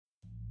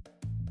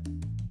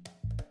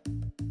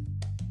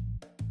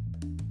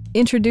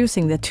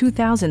Introducing the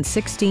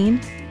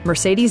 2016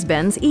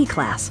 Mercedes-Benz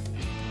E-Class.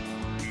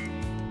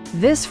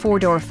 This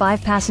four-door,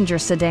 five-passenger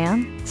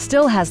sedan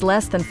still has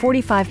less than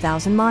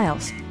 45,000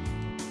 miles.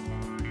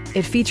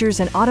 It features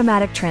an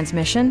automatic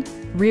transmission,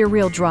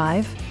 rear-wheel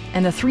drive,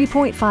 and a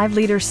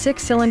 3.5-liter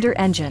six-cylinder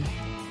engine.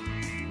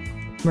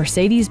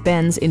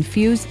 Mercedes-Benz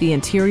infused the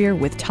interior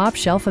with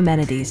top-shelf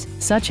amenities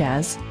such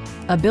as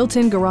a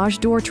built-in garage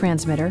door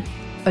transmitter,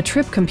 a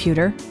trip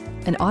computer,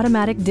 an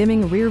automatic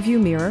dimming rear-view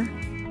mirror,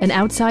 an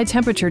outside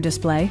temperature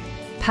display,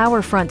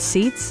 power front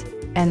seats,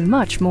 and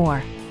much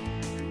more.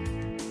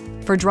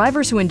 For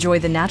drivers who enjoy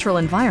the natural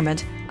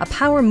environment, a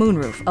power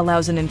moonroof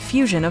allows an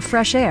infusion of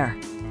fresh air.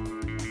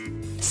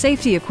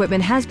 Safety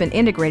equipment has been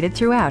integrated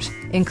throughout,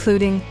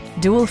 including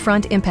dual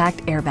front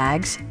impact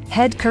airbags,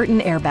 head curtain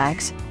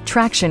airbags,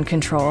 traction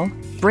control,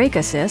 brake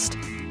assist,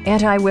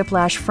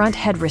 anti-whiplash front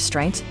head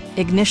restraints,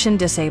 ignition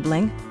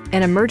disabling,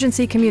 an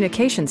emergency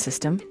communication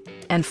system,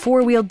 and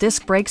four-wheel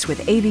disc brakes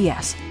with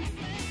ABS.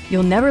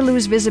 You'll never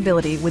lose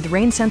visibility with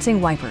rain-sensing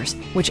wipers,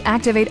 which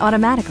activate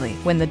automatically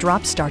when the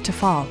drops start to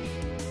fall.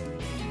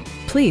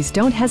 Please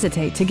don't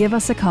hesitate to give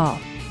us a call.